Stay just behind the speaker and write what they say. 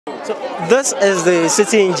So this is the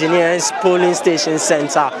City Engineers Polling Station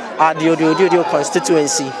Center at the Odododiodoo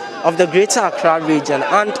Constituency of the Greater Accra Region,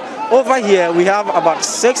 and over here we have about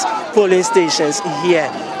 6 polling stations here,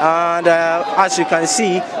 and as you can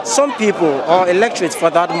see, some people, or electorates for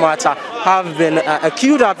that matter, have been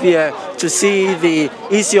queued up here to see the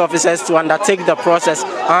EC officers to undertake the process.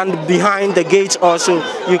 And behind the gate also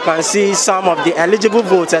you can see some of the eligible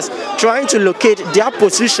voters trying to locate their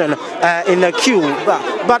position in a queue,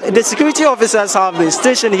 but the security officers have been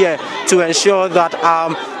stationed here to ensure that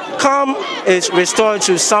calm is restored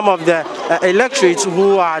to some of the electorates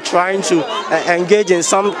who are trying to engage in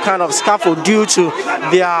some kind of scuffle due to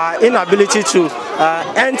their inability to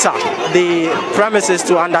enter the premises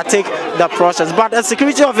to undertake the process. But the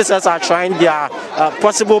security officers are trying their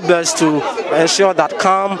possible best to ensure that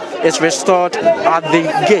calm is restored at the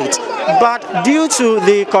gate. But due to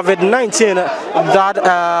the COVID-19 that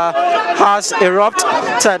has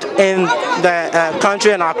erupted in the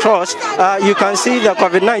country and across, you can see the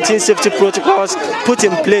COVID-19 safety protocols put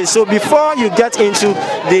in place. So before you get into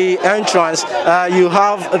the entrance, you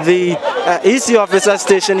have the EC officer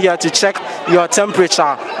station here to check your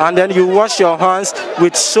temperature, and then you wash your hands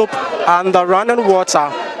with soap and the running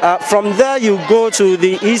water. From there you go to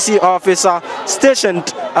the EC officer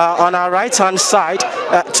stationed on our right hand side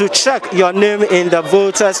to check your name in the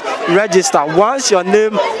voters register. Once your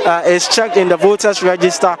name is checked in the voters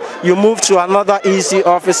register, you move to another EC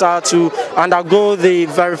officer to undergo the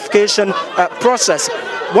verification process.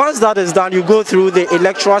 Once that is done, you go through the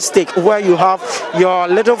electoral stake where you have your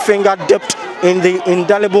little finger dipped in the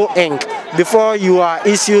indelible ink before you are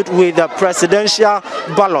issued with the presidential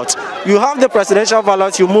ballot. You have the presidential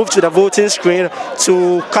ballot, you move to the voting screen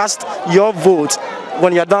to cast your vote.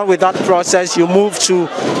 When you're done with that process, you move to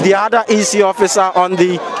the other EC officer on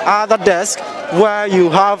the other desk where you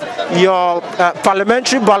have your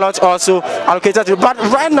parliamentary ballot also allocated to. But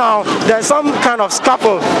right now there's some kind of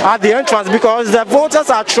scuffle at the entrance because the voters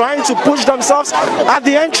are trying to push themselves at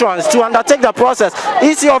the entrance to undertake the process.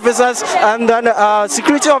 EC officers and then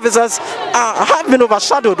security officers have been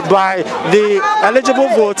overshadowed by the eligible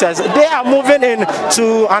voters. They are moving in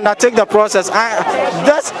to undertake the process.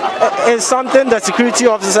 This is something the security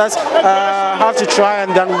officers have to try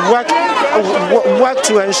and then work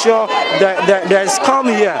to ensure that there's calm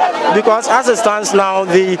here, because as it stands now,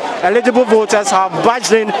 the eligible voters have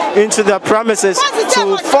barged into the premises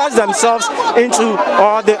to force themselves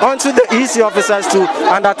onto the EC officers to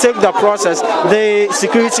undertake the process. The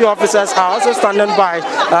security officers are also standing by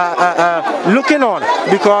looking on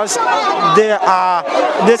because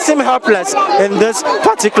they seem helpless in this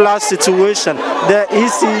particular situation. The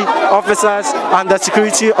EC officers and the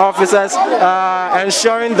security officers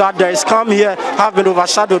ensuring that there is calm here have been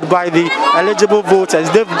overshadowed by the eligible voters.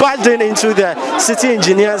 They've barged into the City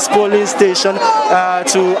Engineers Polling Station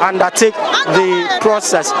to undertake the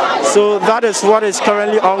process. So that is what is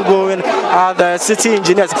currently ongoing at the City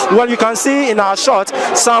Engineers. Well, you can see in our shot,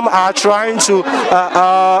 some are trying to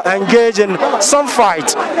engage in some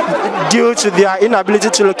fight due to their inability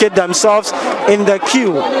to locate themselves in the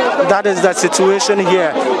queue. That is the situation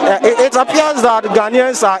here. It appears that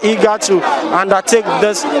Ghanaians are eager to undertake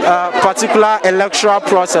this particular electoral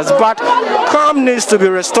process, but calm needs to be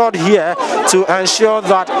restored here to ensure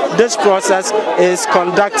that this process is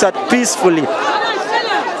conducted peacefully.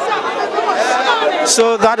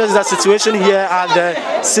 So that is the situation here at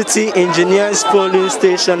the City Engineers Polling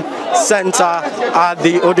Station Center at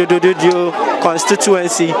the Odododiodoo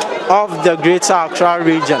Constituency of the Greater Accra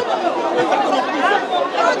Region.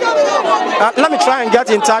 Let me try and get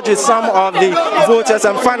in touch with some of the voters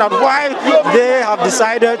and find out why they have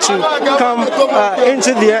decided to come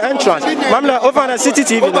into the entrance. Mamla, over on Citi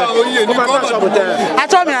Tube. I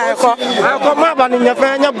told me I call my band in your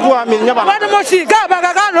friend, your boy, I mean, your band.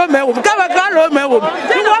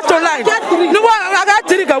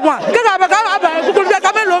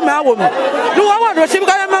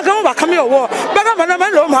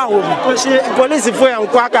 Police, if we are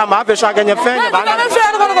quack, I'm happy to get your friend.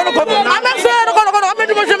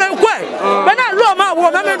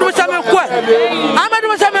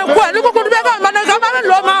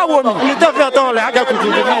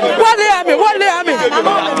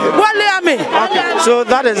 So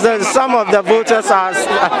that is some of the voters are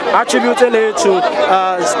attributing it to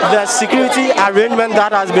the security arrangement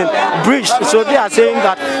that has been breached. So they are saying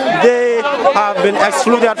that they have been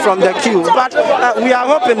excluded from the queue. But we are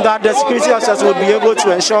hoping that the security officers will be able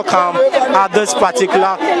to ensure calm at this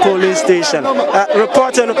particular polling station.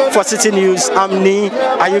 Reporting for Citi News, I'm Ni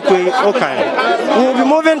Ayukwe Okan. We will be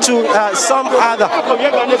moving to some other.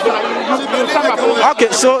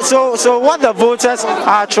 Okay, so what the voters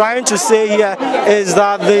are trying to say here is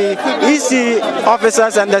that the EC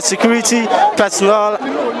officers and the security personnel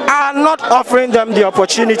are not offering them the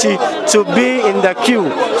opportunity to be in the queue.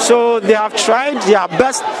 So they have tried their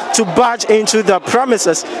best to barge into the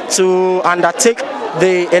premises to undertake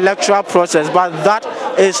the electoral process, but that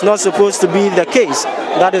is not supposed to be the case.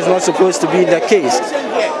 That is not supposed to be the case.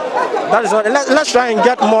 That is not. Let's try and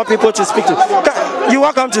get more people to speak to. You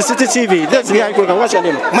welcome to Citi TV. This is what's your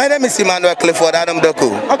name? My name is Emmanuel Clifford Adam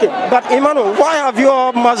Doku. Okay, but Emmanuel, why have you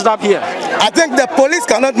all mussed up here? I think the police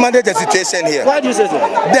cannot manage the situation here. Why do you say so?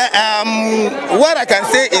 What I can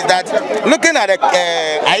say is that looking at the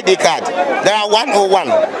ID card, there are 101.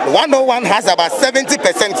 101 has about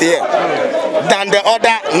 70% here than the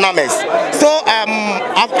other numbers. So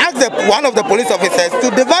I've asked one of the police officers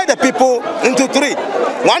to divide the people into three.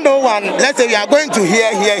 101, let's say we are going to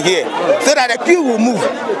here, so that the queue will move.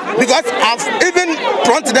 Because I've even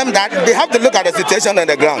prompted them that they have to look at the situation on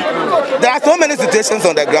the ground. There are so many situations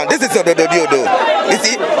on the ground. This is Odododiodoo. You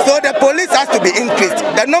see, so the police has to be increased.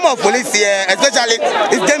 The number of police here, especially,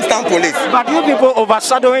 is Jamestown police. But you people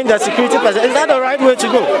overshadowing the security person, is that the right way to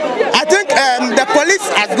go? I think the police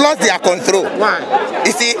has lost their control. Why?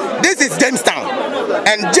 You see, this is Jamestown,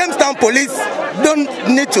 and Jamestown police don't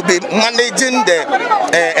need to be managing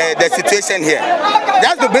the situation here. They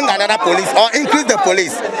have to bring another police or increase the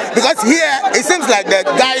police, because here it seems like the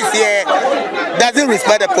guys here doesn't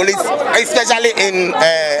respect the police, especially in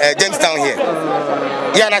Jamestown here.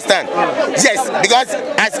 You understand? Yes, because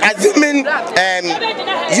assuming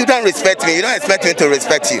you don't respect me, you don't expect me to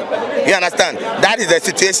respect you. You understand? That is the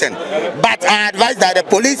situation. But I advise that the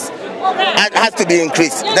police has to be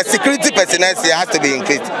increased. The security personnel here has to be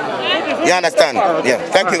increased. You understand? Yeah.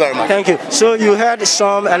 Thank you very much. Thank you. So you heard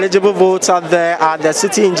some eligible votes out there at the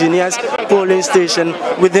City Engineers polling station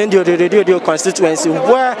within the Odododiodoo Constituency,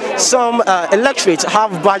 where some electorates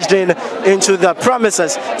have barged into the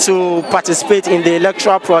premises to participate in the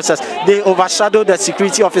electoral process. They overshadowed the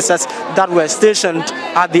security officers that were stationed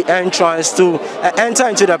at the entrance to enter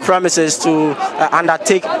into the premises to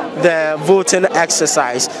undertake the voting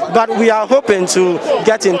exercise. But we are hoping to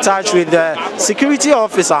get in touch with the security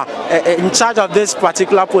officer in charge of this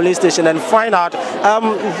particular police station and find out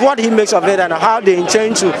what he makes of it and how they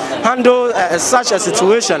intend to handle such a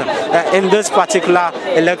situation in this particular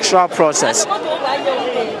electoral process.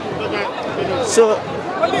 So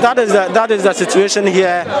that is the situation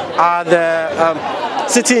here at the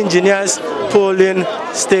City Engineers polling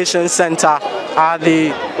station center at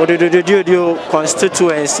the Odododiodoo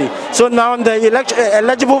Constituency. So now the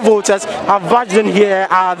eligible voters have barged in here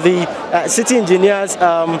at the City Engineers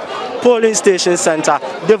polling station center.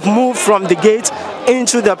 They've moved from the gate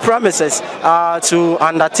into the premises to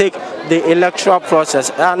undertake the electoral process,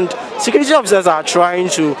 and security officers are trying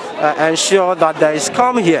to ensure that there is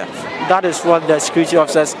calm here. That is what the security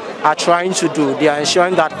officers are trying to do. They are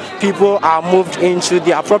ensuring that people are moved into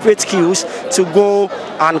the appropriate queues to go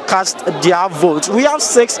and cast their votes. We have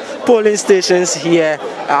 6 polling stations here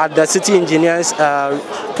at the City Engineers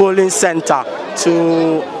polling center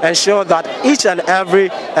to ensure that each and every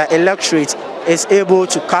electorate is able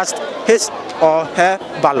to cast his or her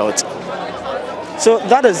ballot. So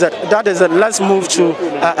that is it. Let's move to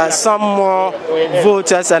some more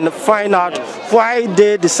voters and find out why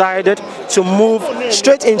they decided to move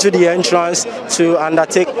straight into the entrance to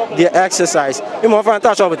undertake the exercise.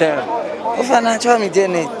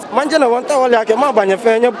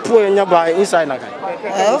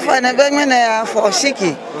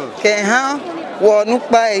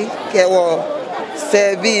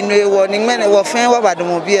 Sebi no warning men wo fen wa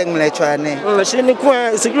badomo bi enmlecho ane she ni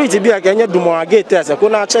ko security bi aganya dumo gate ase ko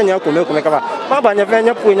na achanya kome kaba ma banya fe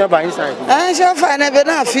nya punya ba inside she fa na be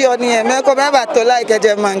na fi oni e me ko me ba to like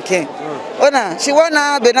je manke ona she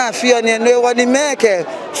wana be na fi oni no woni meke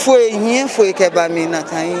fo ehie fo ke ba mi na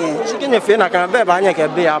kan ye she kenye fe na kan be ba anya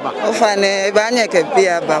ke be aba o fa ne ba anya ke be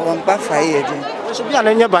aba won pa fa ye je she bi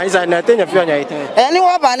anya ba inside na tenya fi anya ite eni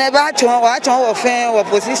wo ba ne ba chon wo fen wo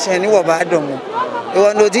position ni wo ba domo e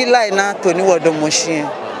won no di line na to ni wo domo hie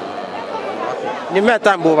ni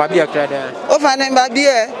meta mbo ba bi e kra de o fa ne ba bi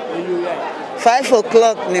e 5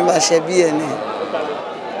 o'clock ni ba she bi e ni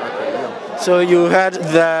So you heard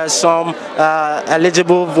there some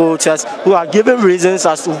eligible voters who are giving reasons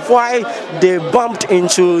as to why they bumped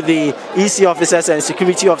into the EC officers and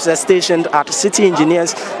security officers stationed at City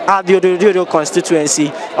Engineers at the Odododiodoo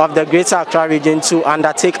Constituency of the Greater Accra Region to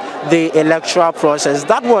undertake the electoral process.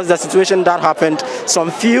 That was the situation that happened some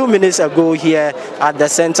few minutes ago here at the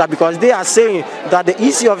center, because they are saying that the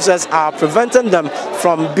EC officers are preventing them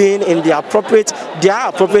from being in their appropriate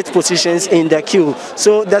positions in the queue.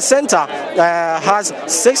 So the center has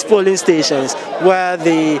 6 polling stations where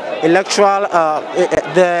the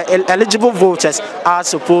eligible voters are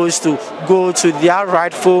supposed to go to their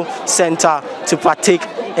rightful center to partake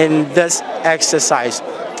in this exercise.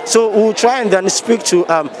 So we'll try and then speak to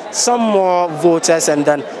some more voters and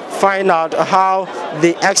then find out how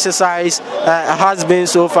the exercise has been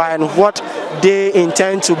so far and what they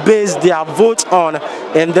intend to base their vote on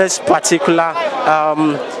in this particular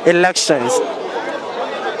elections.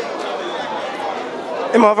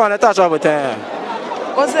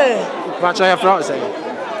 What's it?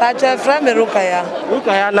 Pacha friend me Rukaya.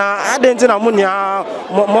 Rukaya na adenti na munya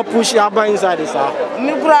mo push aba inside sa.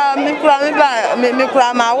 Me kura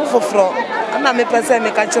ma wo foforo. Na me pese me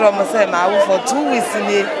ka kiro mo se ma wo for 2 weeks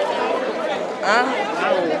ni.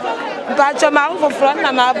 Pacha ma wo foforo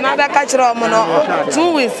na ma be ka kiro mo no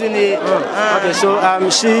 2 weeks ni. Okay, so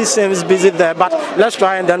she seems busy there, but let's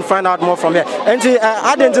try and then find out more from here. Enti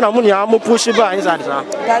adenti na munya mo push aba inside sa.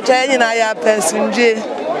 Pacha nyina ya passenger.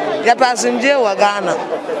 Ya passenger wa Ghana.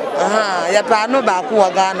 Ya pano ba ku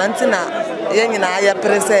Ghana ntina ye nyina ya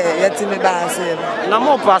prese ya timi ba ase na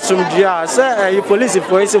mo pasumdua say you police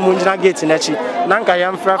for ese munjina gate na chi na nka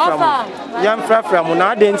yam frafra mu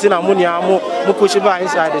na ade ntina mu nia mo push ba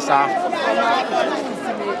inside sa.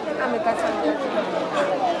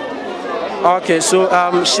 Okay, so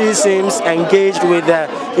she seems engaged with the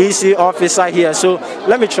EC officer here. So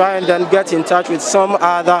let me try and then get in touch with some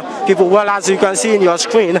other people. Well, as you can see in your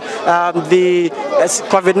screen, the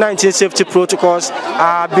COVID-19 safety protocols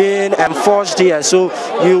are being enforced here. So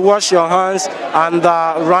you wash your hands and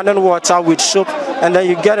running water with soap, and then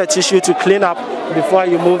you get a tissue to clean up before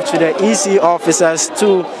you move to the EC officers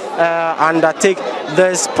to undertake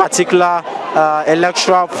this particular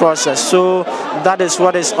electoral process. So that is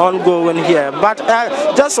what is ongoing here. But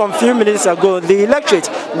just some few minutes ago, the electorate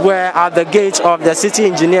were at the gate of the City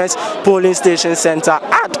Engineers polling station center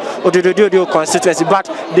at Odododiodoo Constituency, but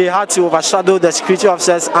they had to overshadow the security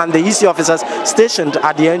officers and the EC officers stationed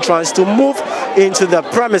at the entrance to move into the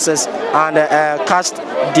premises and cast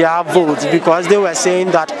their votes, because they were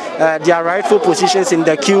saying that their rightful positions in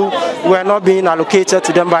the queue were not being allocated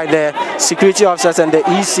to them by the security officers and the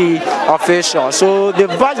EC officials. So they've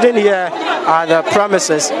barged in here at the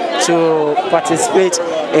premises to participate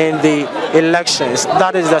in the elections.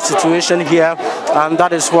 That is the situation here, and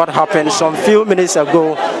that is what happened some few minutes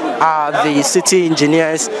ago at the City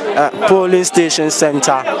Engineers polling station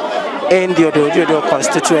center in the Odododiodoo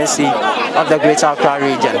Constituency of the Greater Accra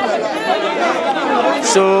Region.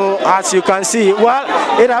 So as you can see, well,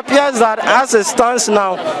 it appears that as it stands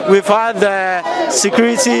now, we've had the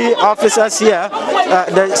security officers here,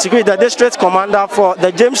 the district commander for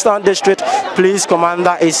the Jamestown District Police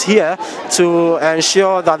Commander is here to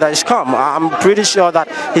ensure that there is calm. I'm pretty sure that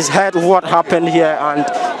he's heard what happened here and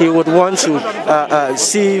he would want to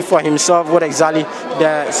see for himself what exactly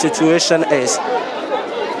the situation is.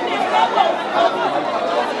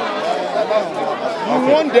 You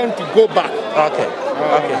want them to go back. Okay.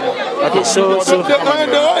 So the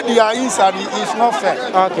way they are inside is not fair.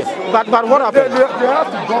 Okay. But what happened? They have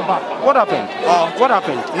to go back. What happened? What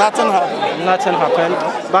happened? Nothing happened. Nothing happened.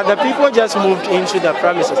 But the people just moved into the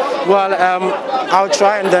premises. Well, I'll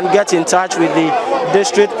try and then get in touch with the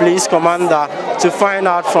district police commander to find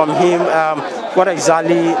out from him what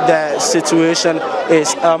exactly the situation is.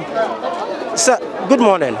 Sir, good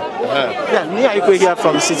morning. Yeah, Nia Ikwe here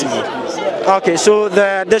from Citi Tube. Okay, so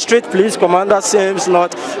the district police commander seems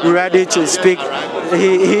not ready to speak.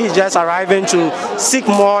 He's just arriving to seek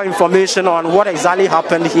more information on what exactly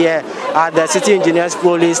happened here at the City Engineers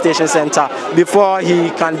Polling Station Center before he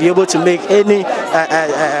can be able to make any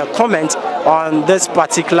comment on this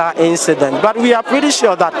particular incident. But we are pretty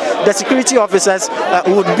sure that the security officers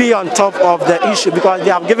would be on top of the issue, because they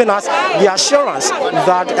have given us the assurance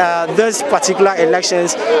that this particular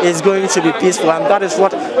elections is going to be peaceful, and that is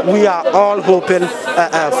what we are all hoping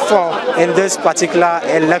for in this particular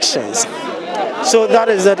elections. So that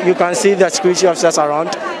is it. You can see the security officers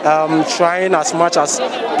around trying as much as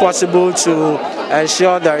possible to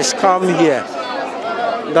ensure there is calm here.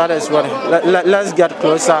 That is what. Let's get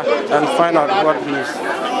closer and find out what he is.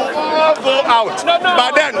 all go out.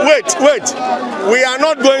 But then, wait. We are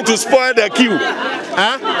not going to spoil the queue.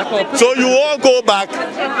 So you all go back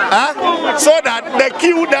so that the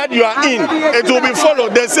queue that you are in, it will be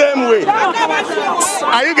followed the same way.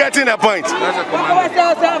 Are you getting the point?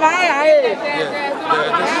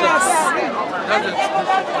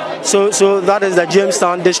 So that is the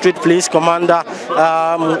Jamestown District Police Commander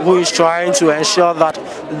who is trying to ensure that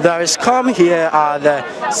there is calm here at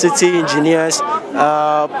the City Engineers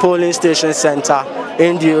Polling Station Center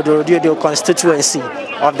in the Odododiodoo Constituency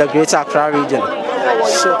of the Greater Accra Region.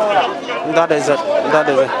 So that is it.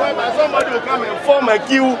 Somebody will come and form a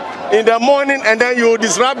queue in the morning and then you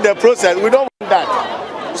disrupt the process. We don't want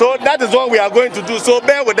that. So that is what we are going to do. So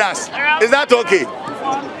bear with us. Is that okay?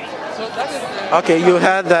 Okay, you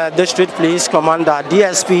heard the District Police Commander,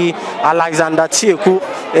 DSP Alexander Tieku,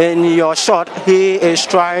 in your shot. He is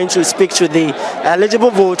trying to speak to the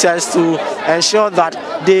eligible voters to ensure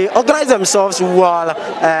that they organize themselves well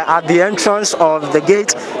at the entrance of the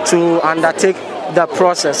gate to undertake the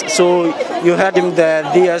process. So you heard him, the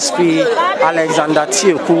DSP Alexander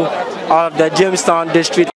Tieku of the Jamestown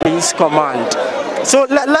District Police Command. So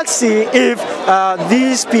let's see if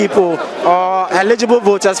these people or eligible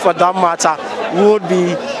voters for that matter would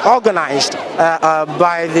be organized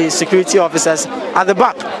by the security officers at the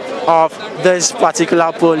back of this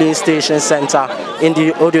particular polling station center in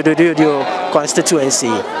the Odododiodoo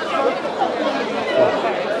constituency.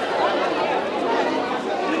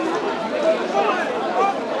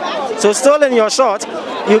 So still in your shot,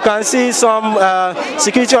 you can see some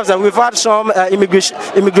security officers. We've had some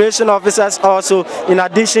immigration officers also, in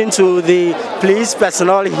addition to the police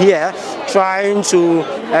personnel here, trying to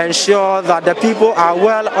ensure that the people are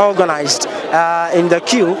well organized in the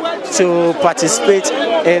queue to participate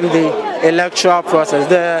in the electoral process.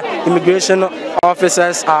 The immigration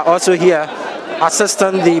officers are also here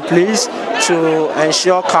assisting the police to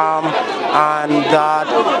ensure calm and that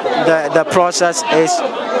the process is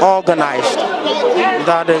organized.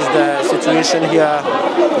 That is the situation here.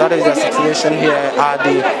 That is the situation here at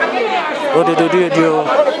the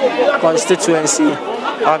Odododiodoo constituency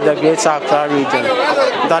of the Greater Accra Region.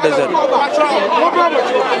 That is it.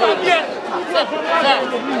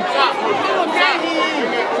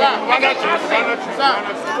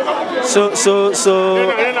 So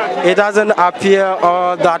it doesn't appear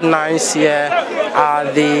all that nice here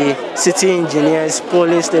at the City Engineers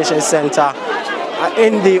Polling Station Center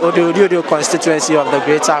in the Odododiodoo constituency of the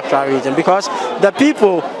Greater Accra Region, because the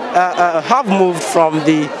people have moved from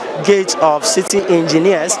the gate of City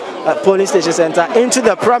Engineers Polling Station Center into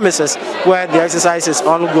the premises where the exercise is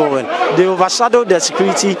ongoing. They overshadowed the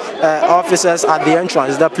security officers at the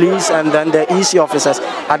entrance, the police and then the EC officers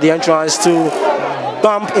at the entrance, to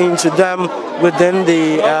bump into them within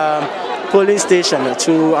the polling station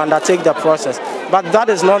to undertake the process. But that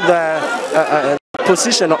is not the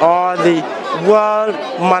position or the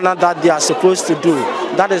manner that they are supposed to do.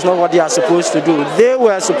 That is not what they are supposed to do. They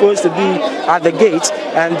were supposed to be at the gate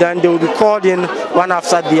and then they will be called in one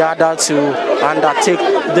after the other to undertake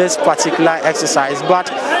this particular exercise.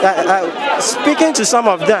 But speaking to some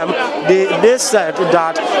of them, they said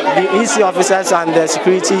that the EC officers and the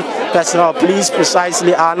security personnel, police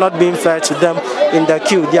precisely, are not being fair to them in the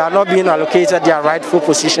queue. They are not being allocated their rightful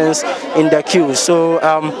positions in the queue. So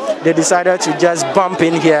they decided to just bump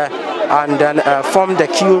in here and then form the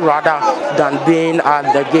queue rather than being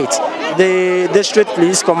at the gate. The District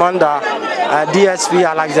Police Commander, DSP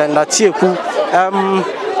Alexander Tieku,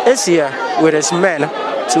 is here with his men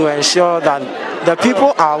to ensure that the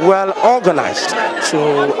people are well organized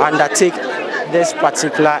to undertake this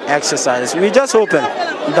particular exercise. We just hoping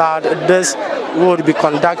that this would be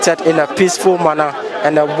conducted in a peaceful manner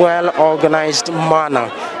and a well organized manner.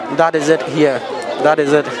 That is it here. That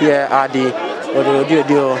is it here at the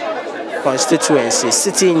Odododiodoo constituency,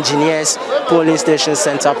 City Engineers Polling Station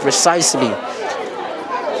Center precisely.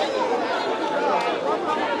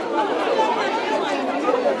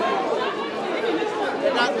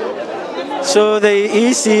 So the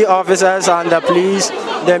EC officers and the police,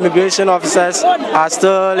 the immigration officers are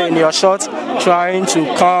still in your shot, trying to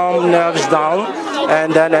calm nerves down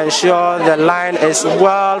and then ensure the line is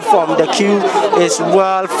well formed, the queue is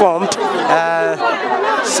well formed.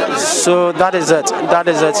 So that is it. That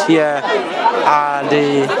is it here at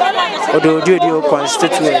the Odododiodoo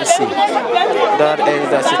constituency. That is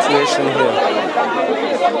the situation here.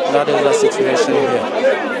 That is the situation here.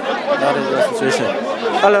 That is the situation.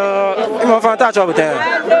 Hello, I'm from Tacho.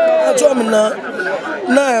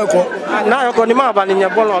 Now, ni maba ni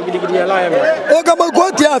nyabolo gidigidi ya live. Oga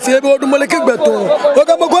magoti afie be odumole kegbeto.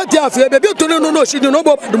 Oga magoti afie be bi to no shidi no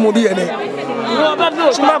bo dumu bi ene.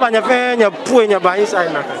 Chima banyafenya puenya ba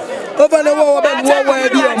inside na. Over the wall,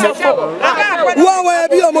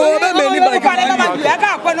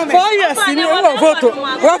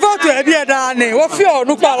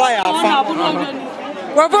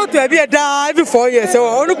 we vote to be a die every 4 years, so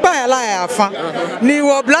only buy a lie. Ni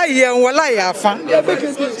will lie and will lie.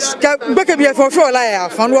 Better be for sure lie.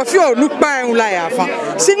 What few look by and lie.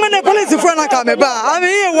 Sing when the police in front of come about. I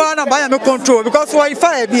mean, one of my control because why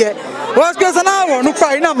fire be was because an hour, no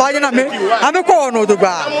fire, no buying me. I'm a corner to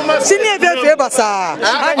bar. Senior Basa.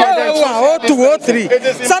 I know 2 or 3.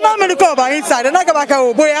 Some of them go by inside and I go back.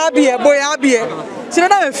 Boy, I'll be. So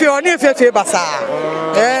I feel near Basa.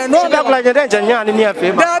 No, like a danger near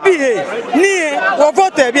Dabi, near or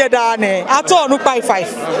vote be a dane. At all, look by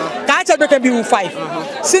 5. Catch a can be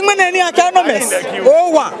 5. Sing when any economist. Oh,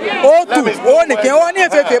 1, oh, 2, oh, near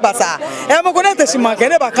Basa. I'm going to see my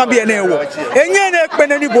never can be an ewo. And yet,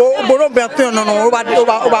 when any Boro Berton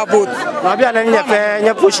over vote. Maybe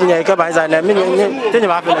I'm pushing a cabin and a minute.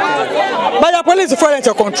 But the police foreign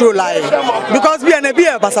to control lie because we are a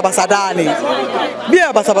beer Basabasadani.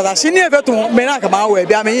 Beer Basabasa, she never to Menaka,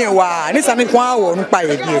 be a me. Nissan won't buy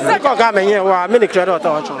it. Many credit.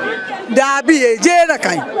 There be a jail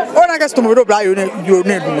kind. All I guess tomorrow, your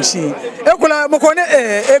name will see. Ecola Mocone,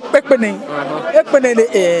 Ekpening,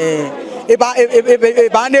 a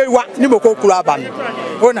banner, Nimoko Kulaban.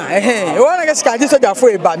 Ona, all I guess I just said for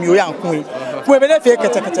a bam, you young queen. We have a fear.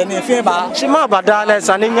 Shima Badales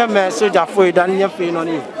and in your message are for than your fin on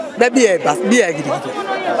you. Baby, be a giddy.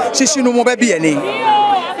 She no more baby any.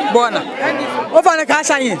 Bona. Over the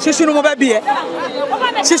cash, she no more baby.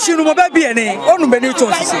 She no more baby any. On many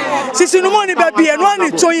tones. She no money baby and one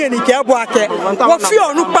is toy any care bucket. What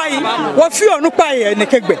fear no pie and the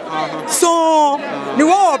cake. So, the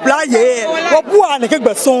war blind, what poor and the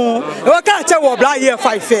cake song. What can't tell what blind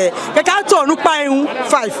 5 fair. The can't no pie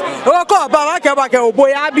 5. Oh, call Baraka,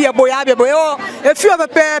 boy, I be a boy, a few of a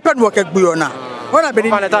pair pen work at Buona. What I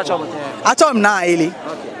believe I told him now, Eli.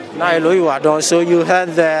 So you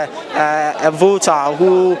had a voter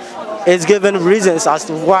who is given reasons as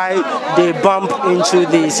to why they bump into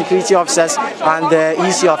the security officers and the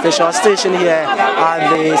EC official station here at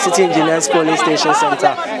the City Engineers Polling Station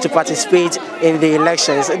Center to participate in the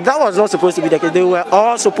elections. That was not supposed to be the case. They were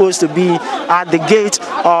all supposed to be at the gate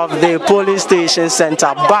of the polling station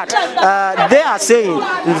center, but they are saying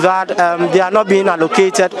that they are not being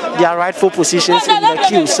allocated their rightful positions in the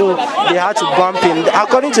queue, so they had to bump in.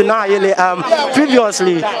 According to Nayele,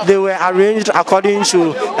 previously they were arranged according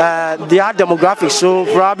to their demographics. So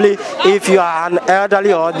probably if you are an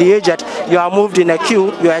elderly or the aged, you are moved in a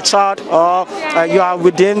queue, you are a child, or you are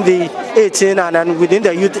within the 18 and then within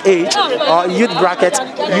the youth age or youth bracket,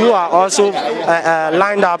 you are also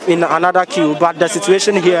lined up in another queue. But the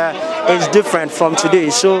situation here is different from today,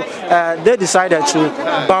 so they decided to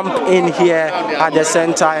bump in here at the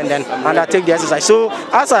center and then undertake the exercise. So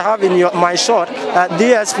as I have in my shot,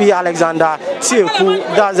 DSP Alexander Tioku,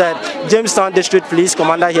 that's a Jamestown District Police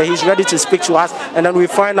Commander here. He's ready to speak to us, and then we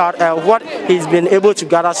find out what he's been able to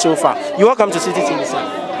gather so far. You're welcome to Citi Tube,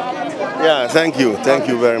 sir. Yeah, thank you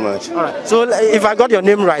very much. All right. So if I got your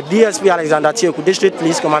name right, DSP Alexander Tioku, District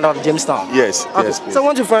Police Commander of Jamestown. Yes, okay. Yes. So I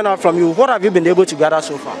want to find out from you, what have you been able to gather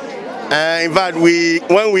so far? In fact,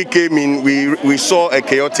 when we came in, we saw a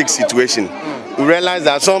chaotic situation. We realized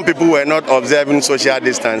that some people were not observing social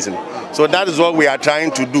distancing. So that is what we are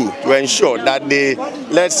trying to do, to ensure that they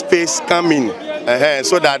let space come in.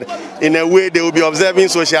 So that in a way they will be observing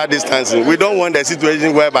social distancing. We don't want a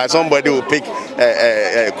situation whereby somebody will pick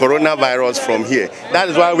coronavirus from here. That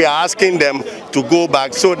is why we are asking them to go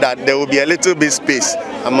back so that there will be a little bit space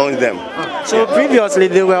among them. So previously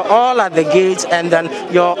they were all at the gates, and then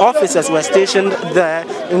your officers were stationed there,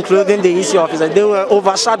 including the EC officers. They were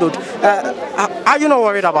overshadowed. Are you not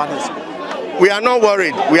worried about this? We are not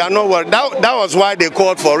worried. We are not worried. That was why they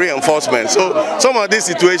called for reinforcement. So some of these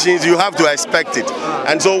situations you have to expect it.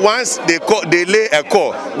 And so once they lay a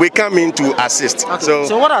call, we come in to assist. Okay.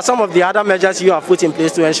 So what are some of the other measures you have put in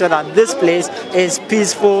place to ensure that this place is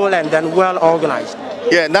peaceful and then well organized?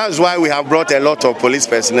 Yeah, that's why we have brought a lot of police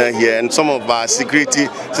personnel here, and some of our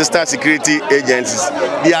sister security agencies.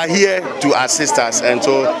 They are here to assist us, and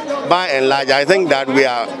so by and large, I think that we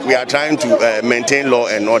are trying to maintain law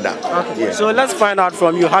and order. Okay. Yeah. So let's find out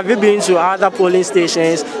from you. Have you been to other polling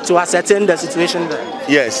stations to ascertain the situation there?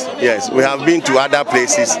 Yes, we have been to other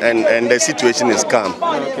places, and the situation is calm.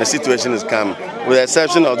 The situation is calm, with the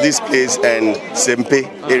exception of this place and Sempe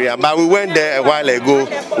area. But we went there a while ago.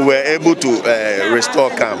 We were able to restore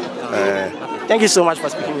calm. Thank you so much for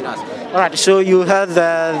speaking with us. All right, so you heard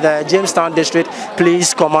the Jamestown District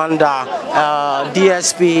Police Commander,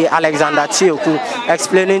 DSP Alexander Tioku,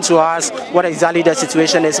 explaining to us what exactly the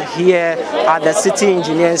situation is here at the City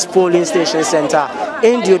Engineers Polling Station Center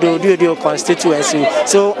in the Odododiodoo Constituency.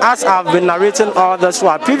 So as I've been narrating all this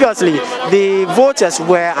while, previously the voters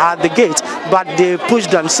were at the gate, but they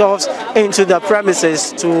pushed themselves into the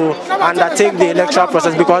premises to undertake the electoral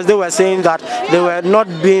process because they were saying that they were not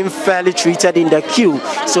being fairly treated in the queue.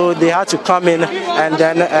 So they had to come in and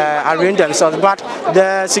then arrange themselves. But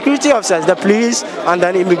the security officers, the police and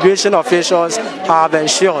then immigration officials have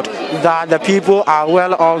ensured that the people are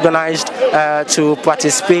well organized to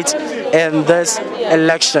participate in this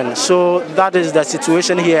election. So that is the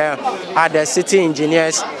situation here at the City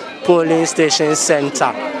Engineers Polling Station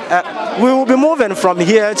Center. We will be moving from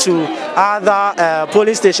here to other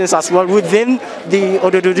polling stations as well within the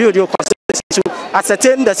Odododiodoo Constituency to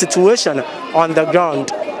ascertain the situation on the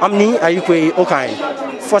ground. I'm Ni Ayukwe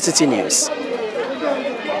Okain for City News.